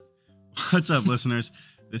What's up, listeners?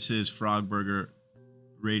 This is Frogburger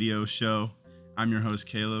Radio Show. I'm your host,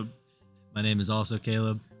 Caleb. My name is also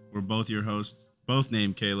Caleb. We're both your hosts, both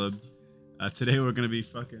named Caleb. Today we're going to be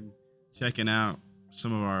fucking checking out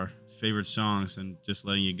some of our favorite songs and just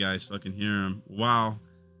letting you guys fucking hear them while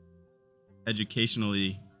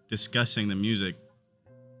educationally discussing the music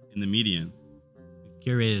in the median. We've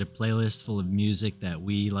curated a playlist full of music that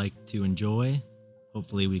we like to enjoy.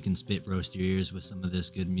 Hopefully we can spit roast your ears with some of this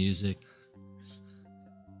good music.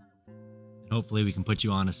 And hopefully we can put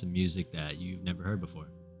you on to some music that you've never heard before.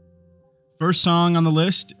 First song on the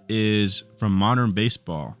list is from Modern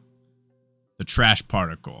Baseball, The Trash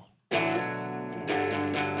Particle.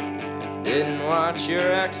 Didn't watch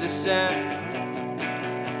your ex's set.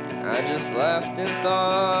 I just left and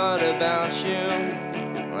thought about you.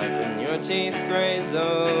 Like when your teeth graze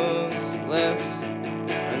those lips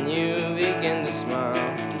and you begin to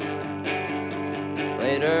smile.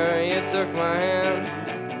 Later you took my hand.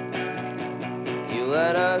 You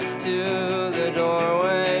led us to the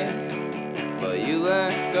doorway, but you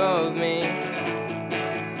let go of me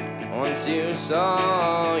once you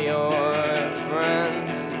saw your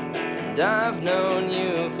friends. And I've known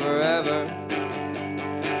you forever.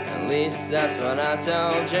 At least that's what I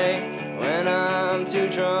tell Jake when I'm too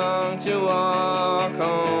drunk to walk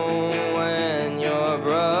home. When your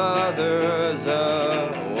brother's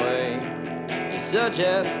away, you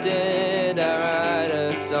suggested I write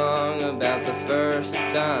a song about the first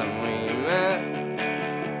time we met,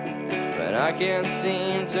 but I can't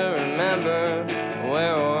seem to remember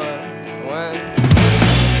where or when.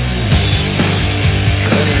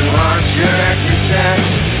 Couldn't watch your ex's set.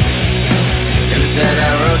 Instead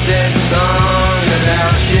I wrote this song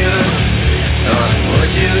about you. Thought,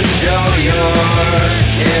 would you show your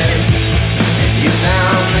kids if you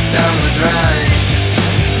found the time was right?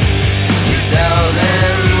 You tell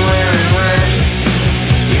them where and when.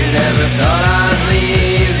 You never thought I'd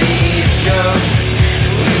leave the East Coast.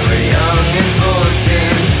 We were young and full of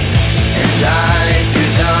sin, and I too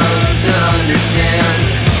dumb to understand.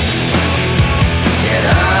 Yet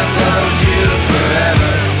I've loved you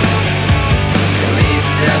forever. At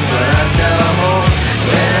least that's what I tell home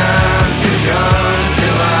when I'm too drunk to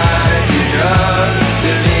lie, too drunk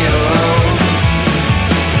to be alone.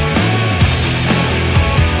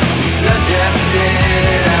 You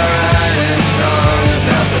suggested I write a song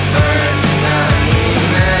about the first time we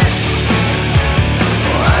met.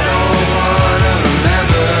 Oh, I don't wanna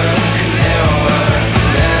remember there or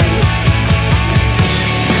then.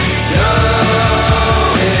 So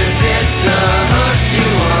is this the hook you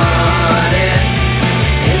wanted?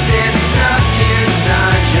 Is it stuck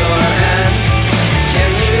inside your head?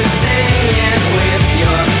 Can you sing it with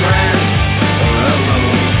your friends or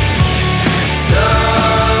alone? So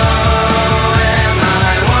am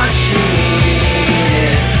I what you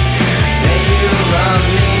needed? Say you love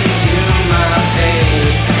me to my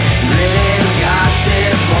face. Grin,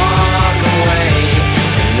 gossip, walk away,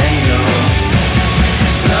 and then go.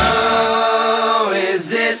 So is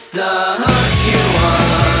this the hook you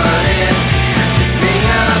wanted? To sing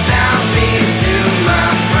about me to my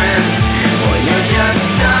friends, or you're just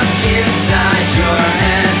stuck inside your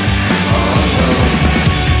head all alone.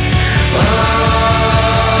 Oh,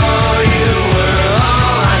 you were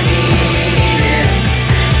all I needed.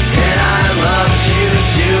 Said I loved you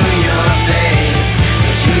to your face,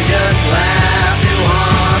 but you just laughed and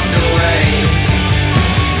walked away.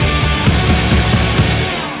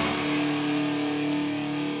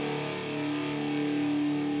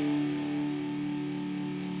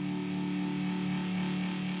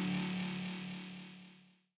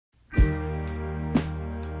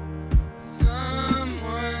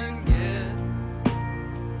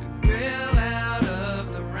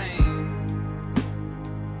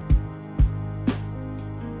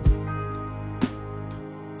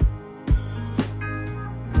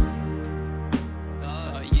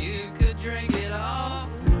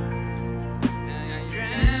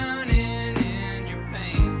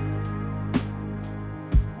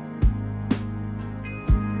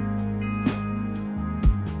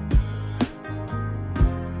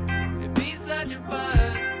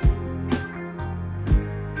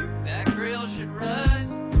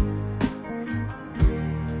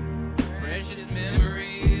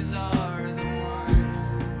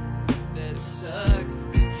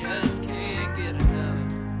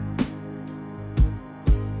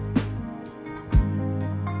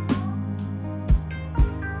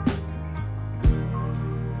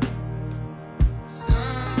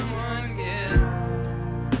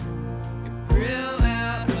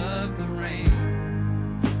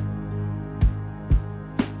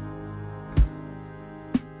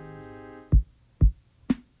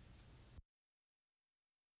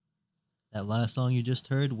 That last song you just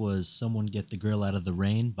heard was Someone Get the Girl Out of the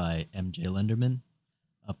Rain by MJ Lenderman.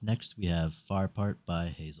 Up next, we have Far Apart by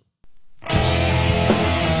Hazel.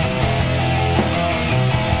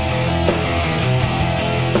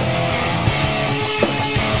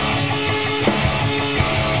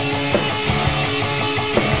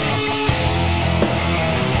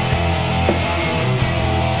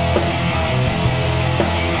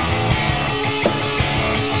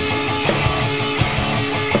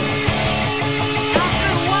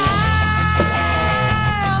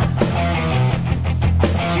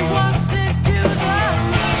 She walks into the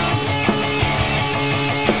room.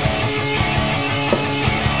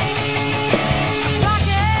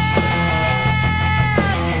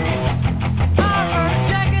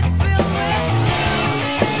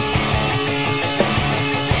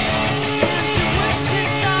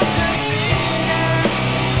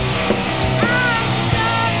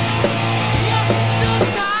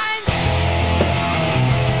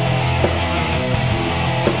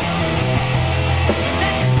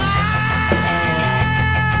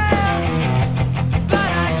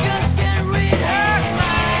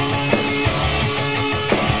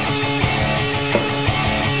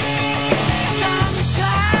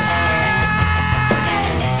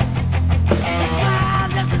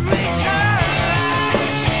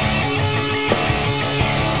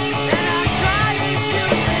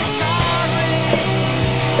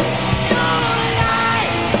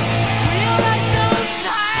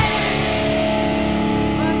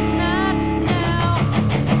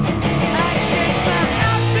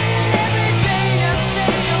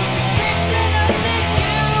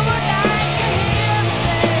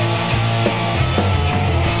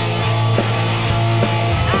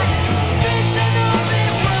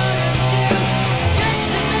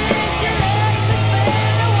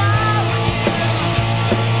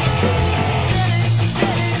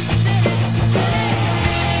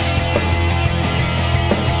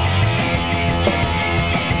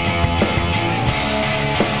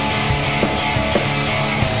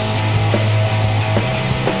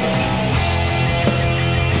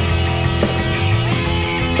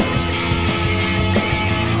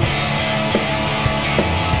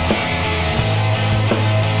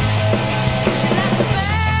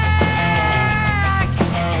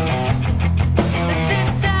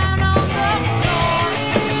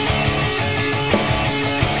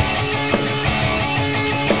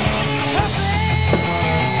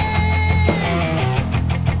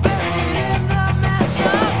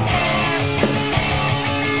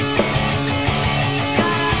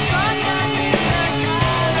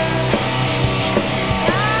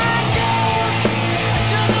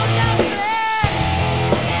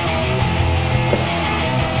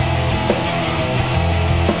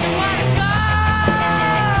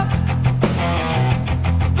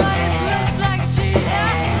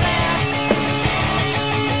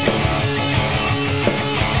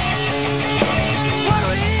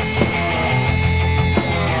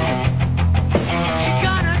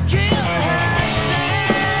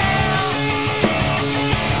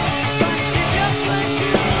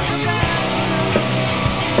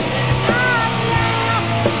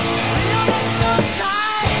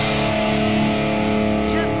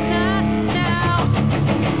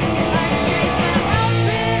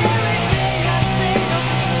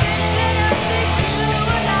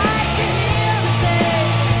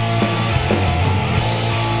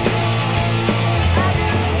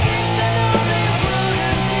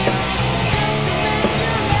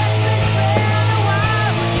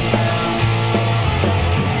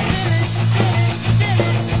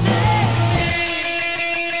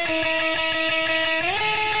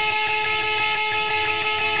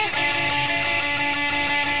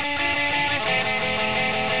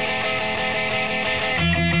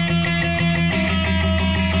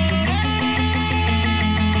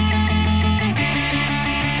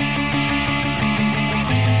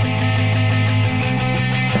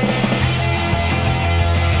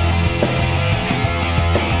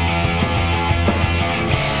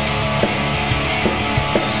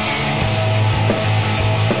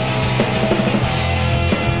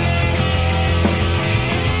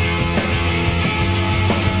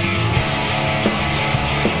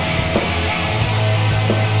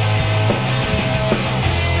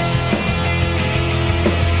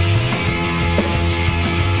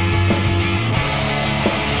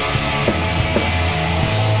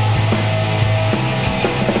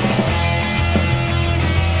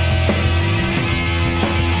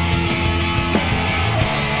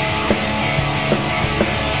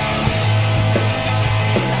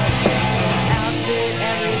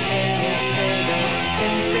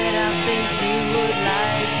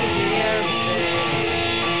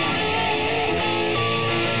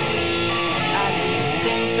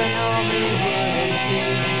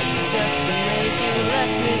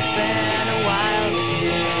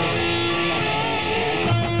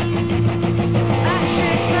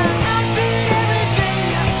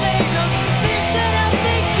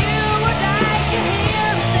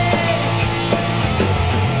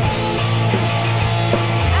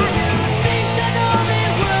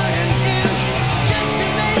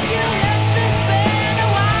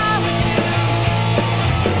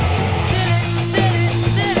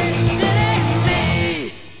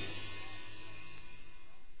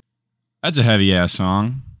 That's a heavy ass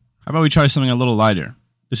song. How about we try something a little lighter?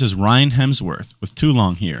 This is Ryan Hemsworth with Too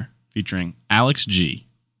Long Here, featuring Alex G.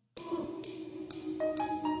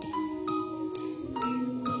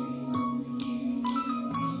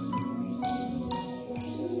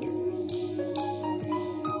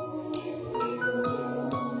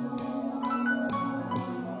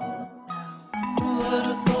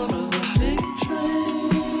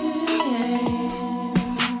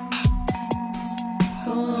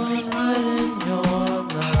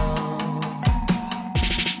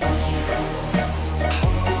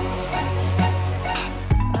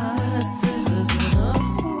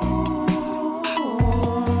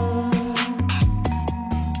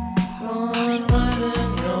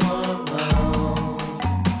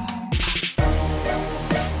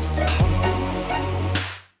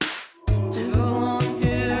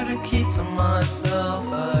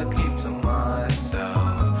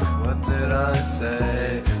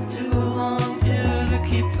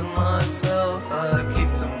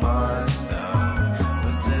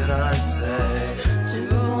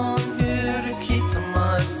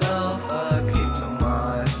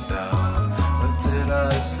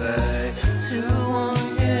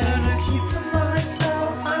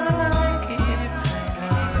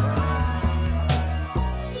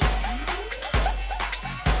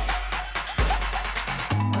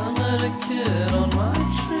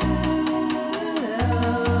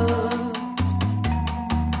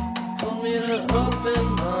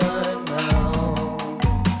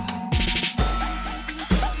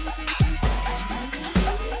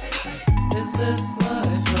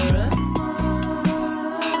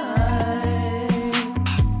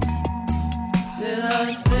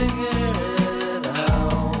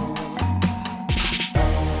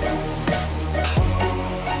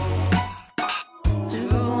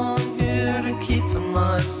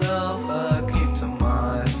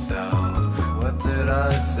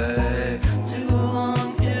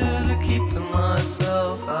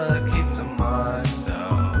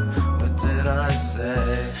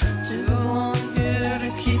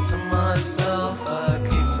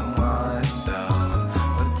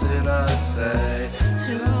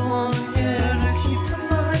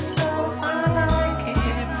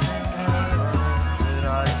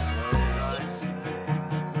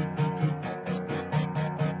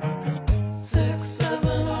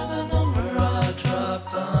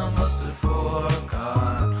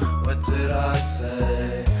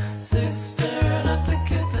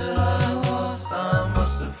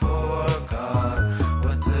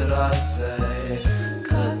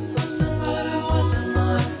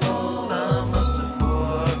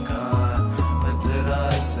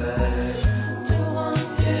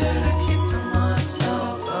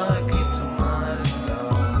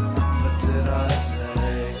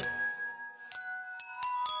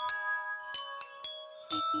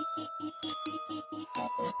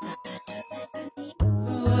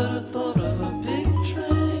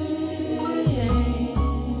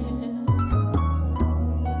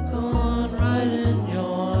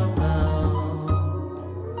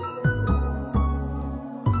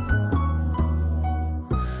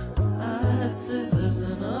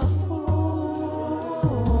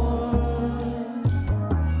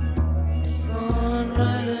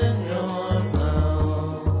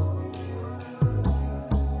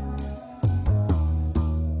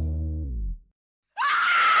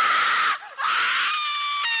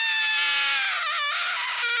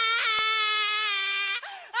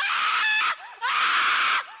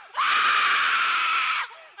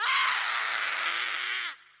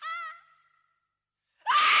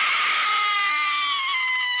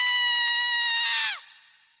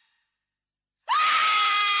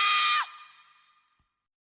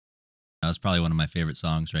 That's probably one of my favorite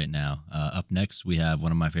songs right now. Up next, we have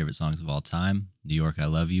one of my favorite songs of all time, New York, I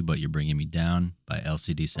Love You, But You're Bringing Me Down by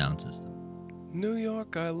LCD Sound System. New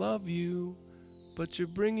York, I love you, but you're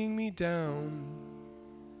bringing me down.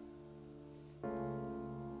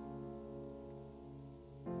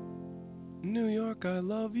 New York, I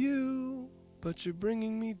love you, but you're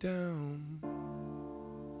bringing me down.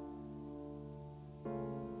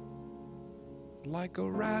 Like a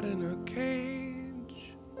rat in a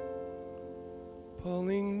cage,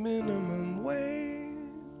 pulling minimum wage.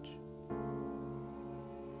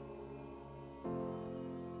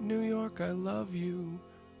 New York, I love you,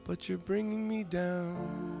 but you're bringing me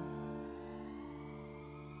down.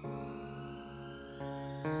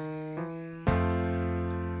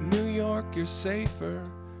 New York, you're safer,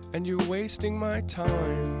 and you're wasting my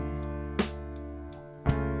time.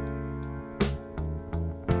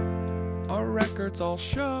 Our records all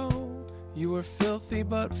show you were filthy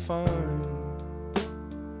but fine.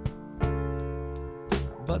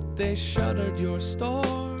 but they shuttered your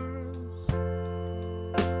stores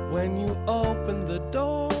when you opened the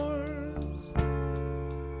doors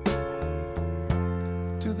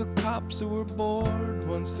to the cops who were bored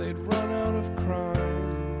once they'd run out of crime.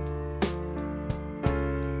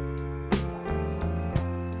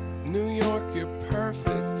 New York, you're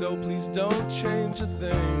perfect, oh please don't change a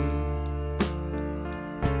thing.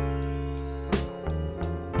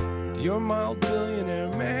 Your mild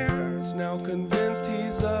billionaire mayor's now convinced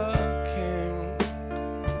he's a king,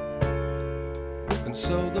 and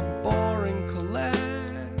so the boring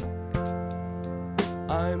collect,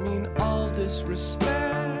 I mean all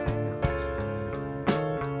disrespect.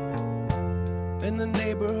 In the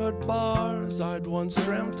neighborhood bars I'd once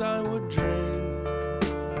dreamt I would drink.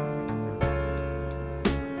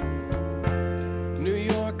 New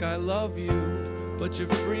York, I love you, but you're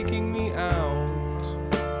freaking me out.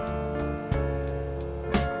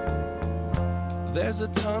 There's a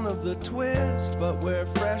ton of the twist, but we're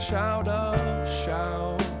fresh out of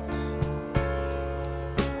shout.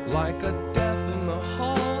 Like a death in the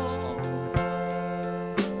hall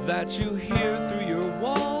that you hear through your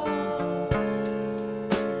wall.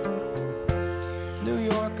 New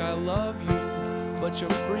York, I love you, but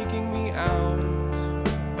you're freaking me out.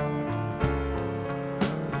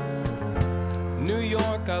 New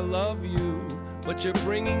York, I love you, but you're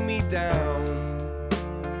bringing me down.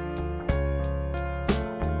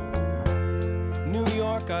 New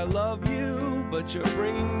York, I love you, but you're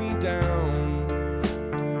bringing me down.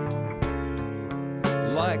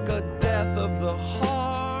 Like a death of the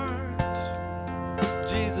heart.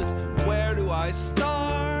 Jesus, where do I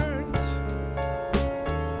start?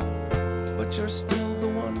 But you're still the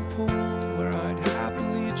one pool where I'd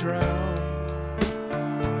happily drown.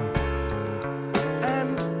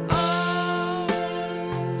 And oh,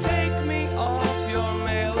 take me off your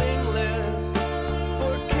mailing list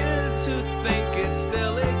for kids who think it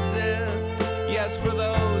still exists. Yes, for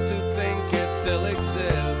those who think it still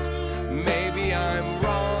exists. Maybe I'm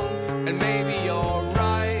wrong, and maybe you're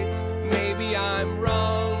right. Maybe I'm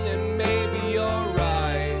wrong, and maybe you're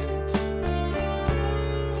right.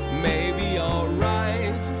 Maybe you're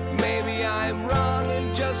right. Maybe I'm wrong,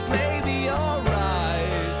 and just maybe you're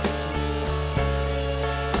right.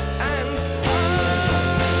 And oh,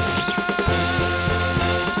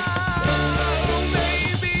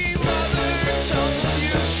 maybe mother told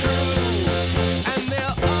you true, and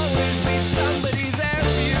there'll always be somebody there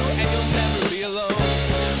for you, and you'll never be alone.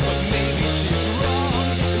 But maybe she's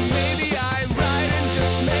wrong, and maybe I'm right, and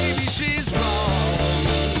just maybe she's wrong.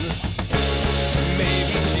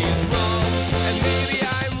 Maybe she's wrong, and maybe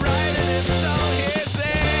I'm right, and if so, here's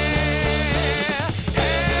there.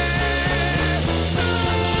 Here's the song.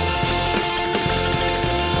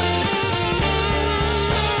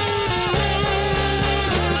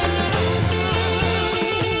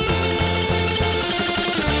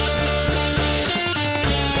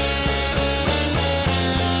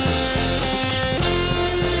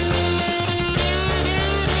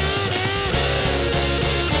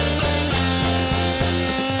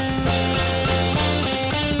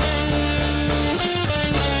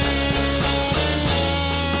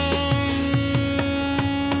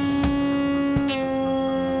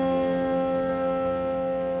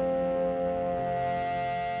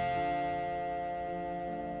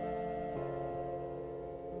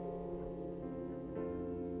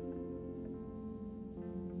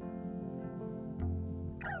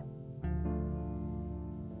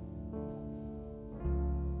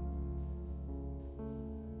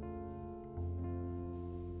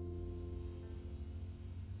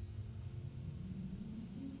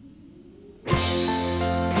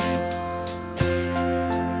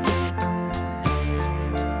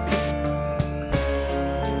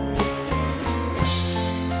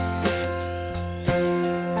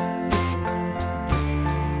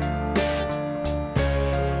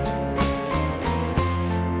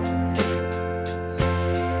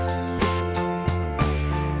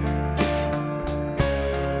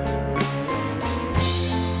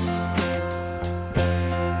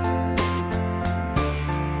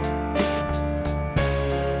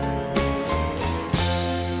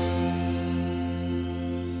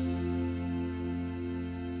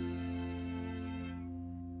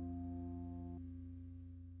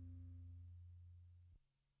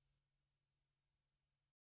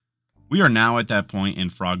 We are now at that point in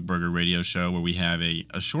Frogburger Radio Show where we have a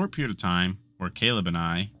short period of time where Caleb and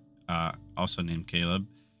I, also named Caleb,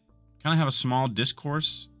 kind of have a small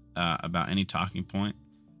discourse about any talking point,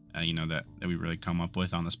 that we really come up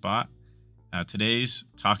with on the spot. Today's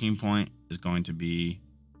talking point is going to be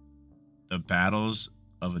the battles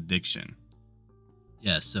of addiction.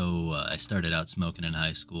 Yeah, so I started out smoking in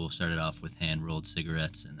high school. Started off with hand-rolled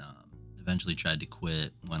cigarettes, and eventually tried to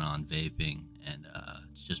quit. Went on vaping, and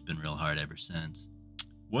it's just been real hard ever since.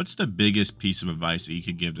 What's the biggest piece of advice that you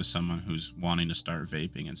could give to someone who's wanting to start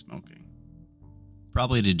vaping and smoking?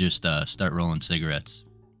 Probably to just start rolling cigarettes.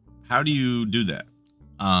 How do you do that?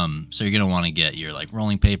 So you're gonna want to get your like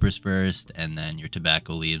rolling papers first, and then your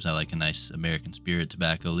tobacco leaves. I like a nice American Spirit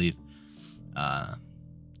tobacco leaf.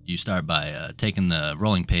 You start by taking the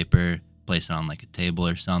rolling paper, place it on like a table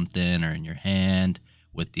or something, or in your hand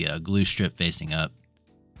with the glue strip facing up.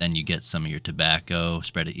 Then you get some of your tobacco,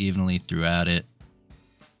 spread it evenly throughout it.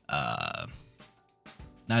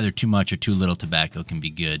 Neither too much or too little tobacco can be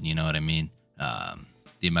good. You know what I mean?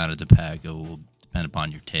 The amount of tobacco will depend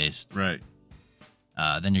upon your taste. Right.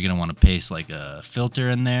 Then you're going to want to paste like a filter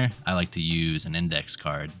in there. I like to use an index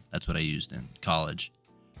card. That's what I used in college.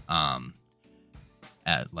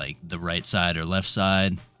 At like the right side or left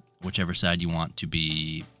side, whichever side you want to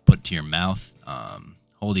be put to your mouth.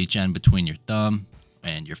 Hold each end between your thumb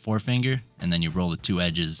and your forefinger, and then you roll the two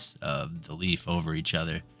edges of the leaf over each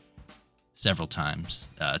other several times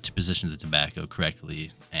to position the tobacco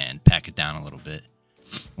correctly and pack it down a little bit.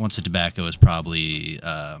 Once the tobacco is properly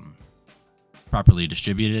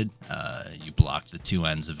distributed, you block the two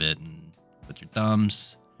ends of it and with your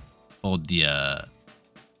thumbs, fold the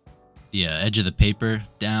edge of the paper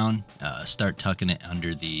down, start tucking it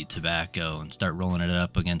under the tobacco and start rolling it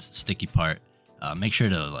up against the sticky part. Make sure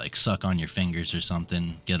to like suck on your fingers or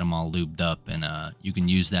something, get them all lubed up, and you can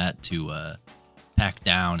use that to pack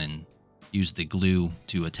down and use the glue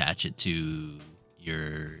to attach it to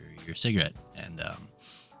your cigarette. And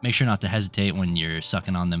make sure not to hesitate when you're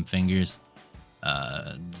sucking on them fingers.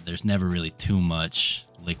 There's never really too much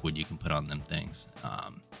liquid you can put on them things.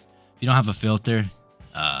 If you don't have a filter,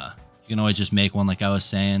 you can always just make one like I was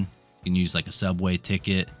saying. You can use like a subway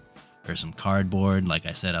ticket or some cardboard. Like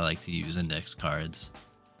I said, I like to use index cards.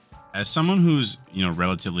 As someone who's,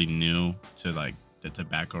 relatively new to like the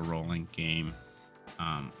tobacco rolling game,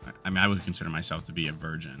 I would consider myself to be a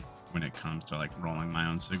virgin when it comes to like rolling my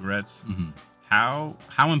own cigarettes. Mm-hmm. How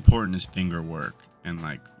important is finger work and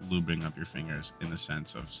like lubing up your fingers in the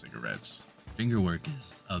sense of cigarettes? Finger work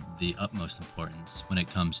is of the utmost importance when it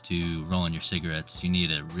comes to rolling your cigarettes. You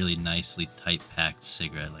need a really nicely tight packed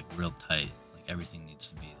cigarette, like real tight. Like everything needs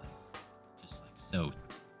to be like just like so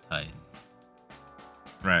tight.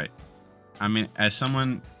 Right. I mean, as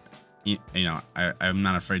someone, I'm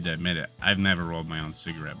not afraid to admit it. I've never rolled my own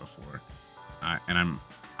cigarette before,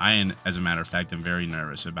 and as a matter of fact, I'm very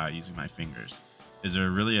nervous about using my fingers. Is there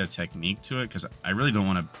really a technique to it? Because I really don't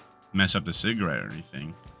want to mess up the cigarette or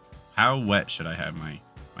anything. How wet should I have my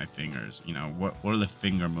fingers? What are the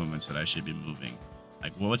finger movements that I should be moving?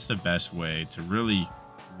 Like, what's the best way to really,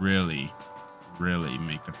 really, really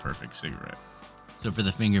make the perfect cigarette? So for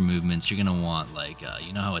the finger movements, you're gonna want like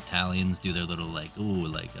you know how Italians do their little like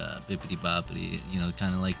bippity boppity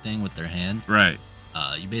kind of like thing with their hand. Right.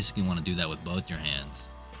 You basically want to do that with both your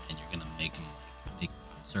hands, and you're gonna make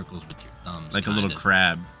circles with your thumbs, like a little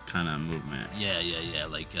crab kind of movement. Yeah,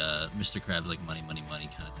 like Mr. Krabs, like money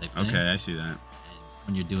kind of type thing. Okay, I see that. And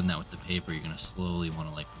when you're doing that with the paper, you're gonna slowly want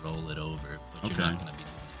to like roll it over, but you're not gonna be doing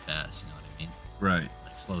it fast. You know what I mean? Right.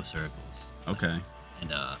 Like slow circles. Okay. And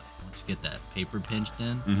once you get that paper pinched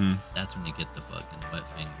in, mm-hmm. that's when you get the fucking wet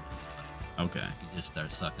fingers. Okay. You just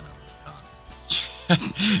start sucking on the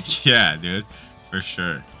tongue. Yeah, dude, for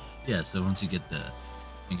sure. Yeah. So once you get the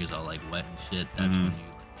fingers all like wet and shit, that's mm-hmm. when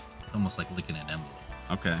it's almost like licking an envelope.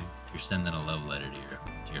 Okay. You're sending a love letter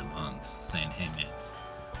to your lungs, saying, "Hey, man,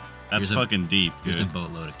 that's fucking deep, dude. Here's a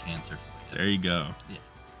boatload of cancer for you." There you go. Yeah.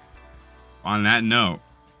 On that note,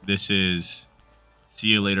 this is "See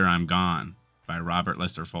You Later, I'm Gone" by Robert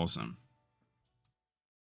Lester Folsom.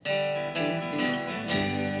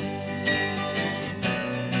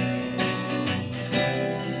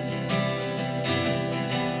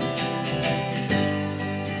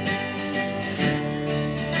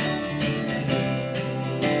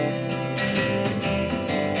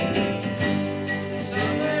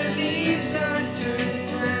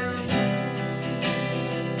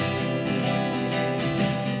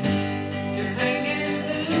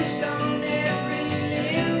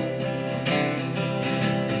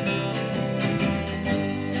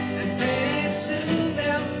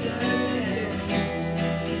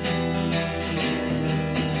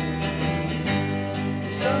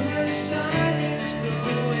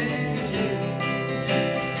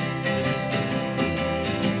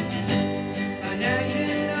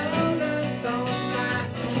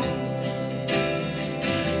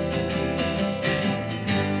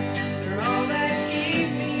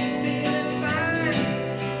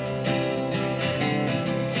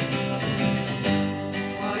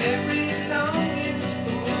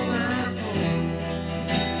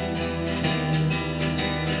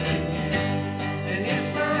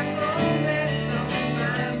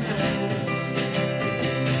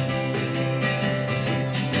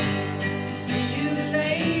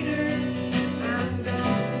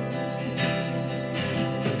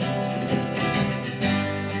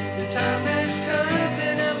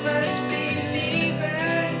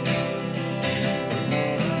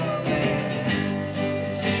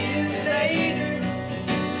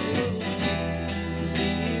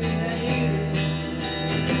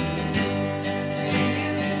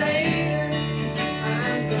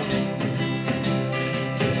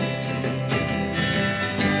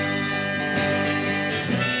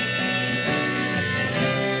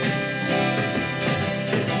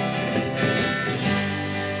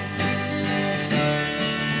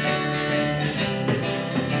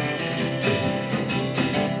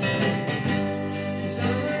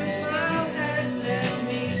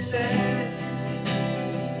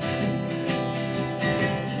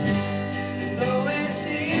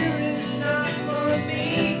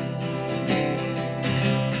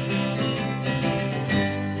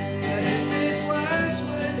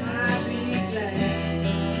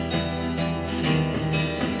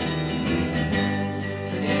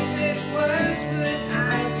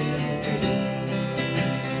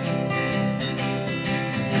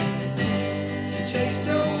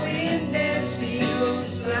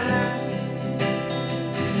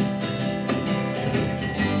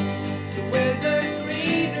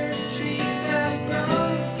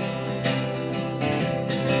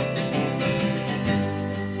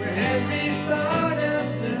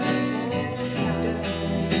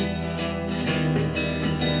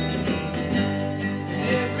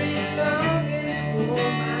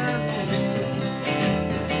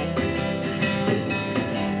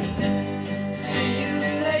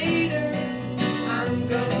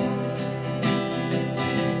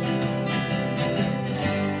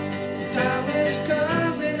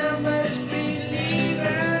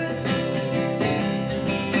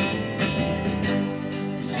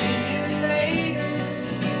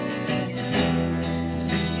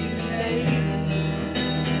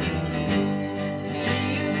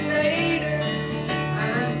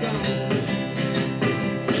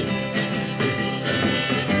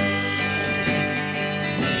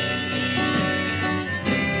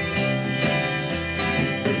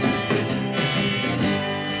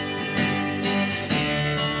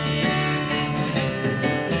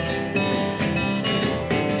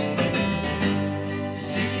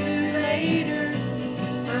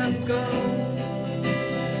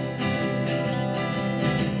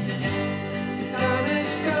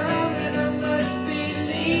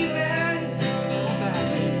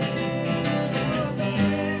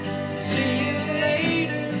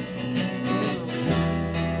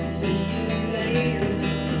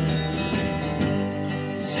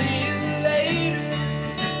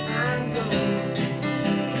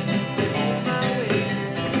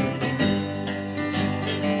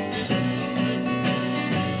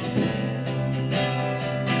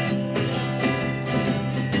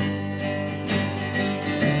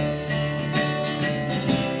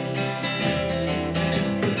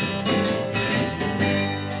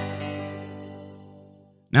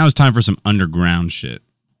 Now it's time for some underground shit.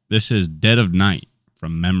 This is Dead of Night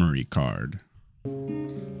from Memory Card.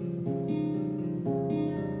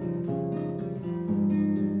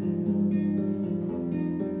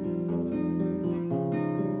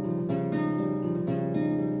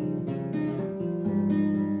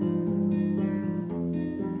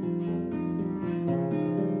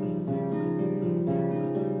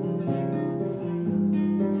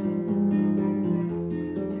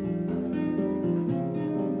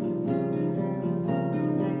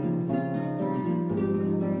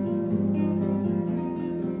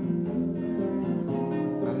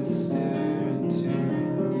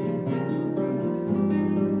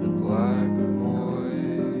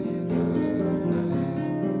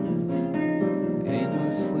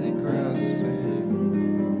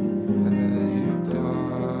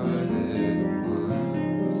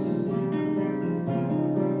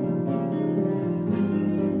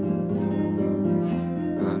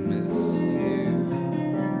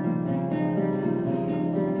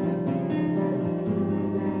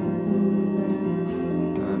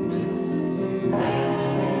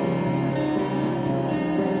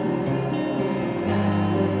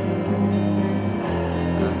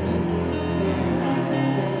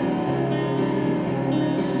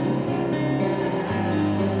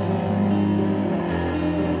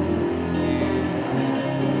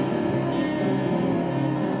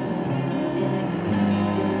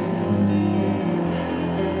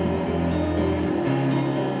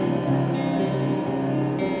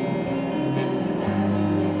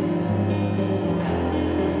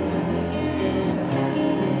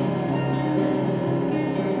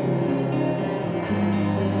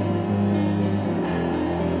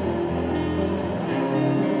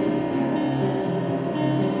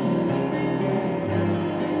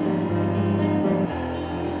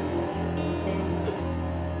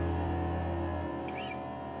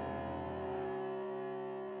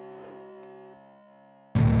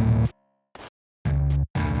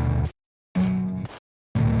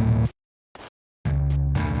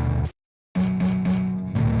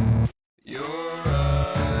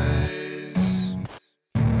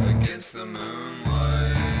 The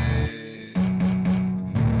moonlight,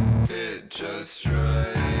 it just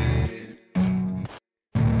right,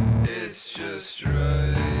 it's just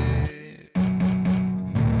right.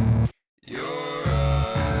 Your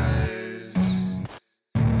eyes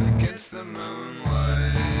against the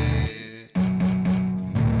moonlight,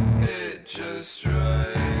 it just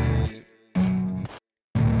right,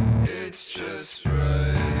 it's just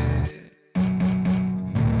right.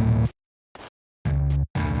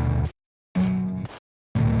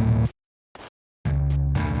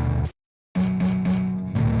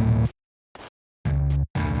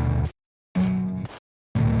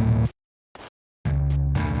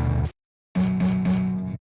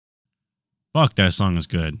 Fuck, that song is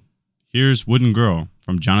good. Here's Wooden Girl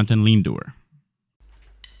from Jonathan Lindor.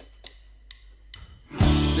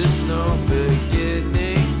 There's no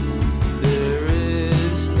beginning, there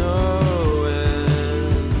is no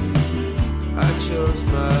end. I chose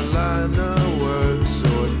my line of work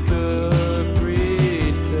so I could pretend.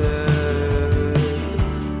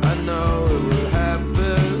 I know it will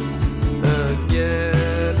happen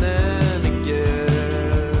again and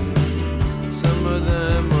again. Some of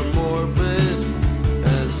them are morbid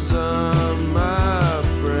and some my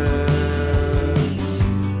friends.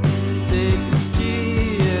 Take this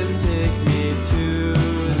key and take me to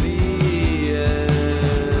the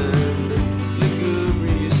end.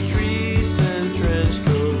 Lugubrious trees and trench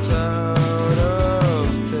coats out of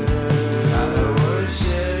town. I don't wanna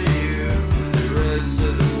share you with the rest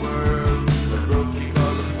of the world. A broken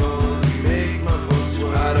collarbone, you make my bones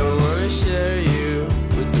work. I don't wanna share you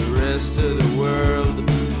with the rest of the world.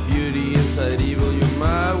 Beauty inside evil, you're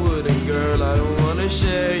my wooden girl. I don't wanna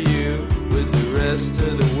share you with the rest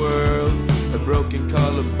of the world. A broken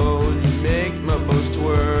collarbone, you make my bones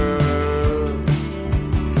twirl.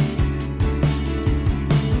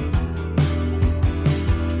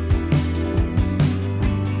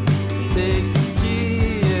 Take this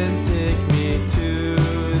key and take me to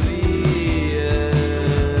the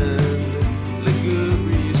end.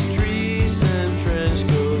 Lugubrious trees and trench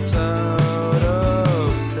coats out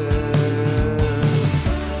of town.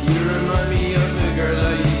 You remind me of a girl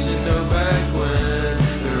I used to know back when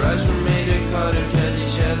her eyes were made of cotton candy,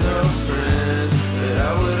 she had no friends. But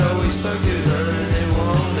I would always talk to her and they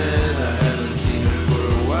won't end. I haven't seen her for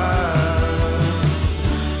a while.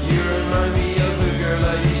 You remind me of a girl I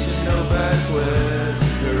used to know back when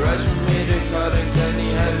her eyes were made of cotton candy,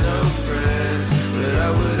 had no friends. But I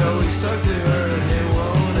would always talk to her and they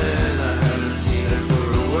won't end. I haven't seen her for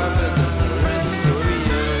a while, but that's not where the story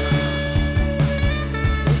ends.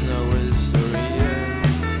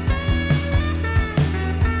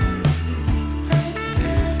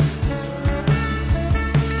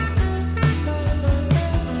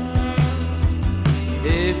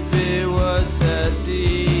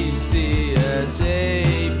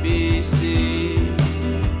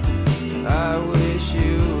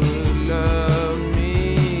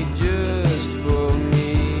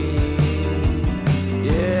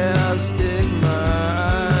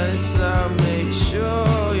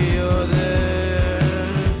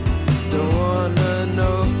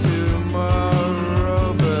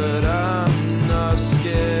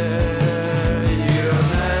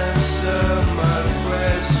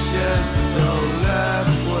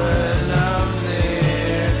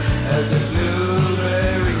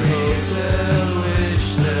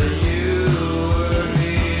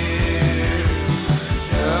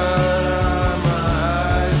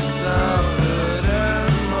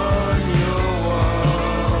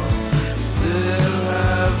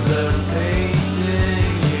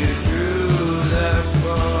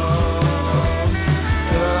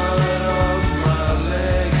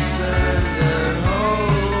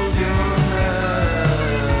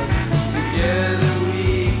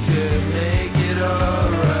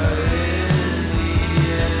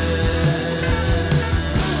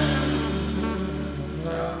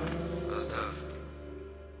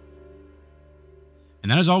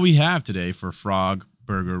 And that is all we have today for Frog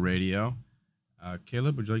Burger Radio.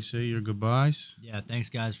 Caleb, would you like to say your goodbyes? Yeah, thanks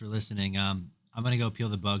guys for listening. I'm gonna go peel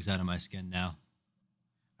the bugs out of my skin now.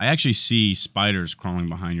 I actually see spiders crawling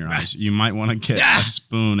behind your eyes. You might want to get a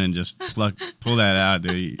spoon and just pull that out,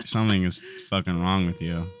 dude. Something is fucking wrong with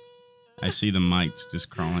you. I see the mites just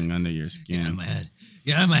crawling under your skin. Get out of my head.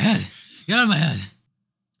 Get out of my head. Get out of my head.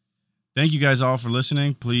 Thank you guys all for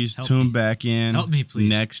listening. Please tune back in. Help me, please.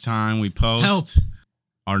 Next time we post. Help.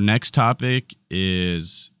 Our next topic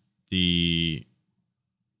is the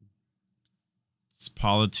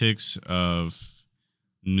politics of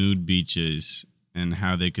nude beaches and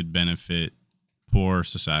how they could benefit poor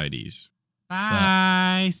societies.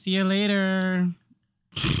 Bye. See you later.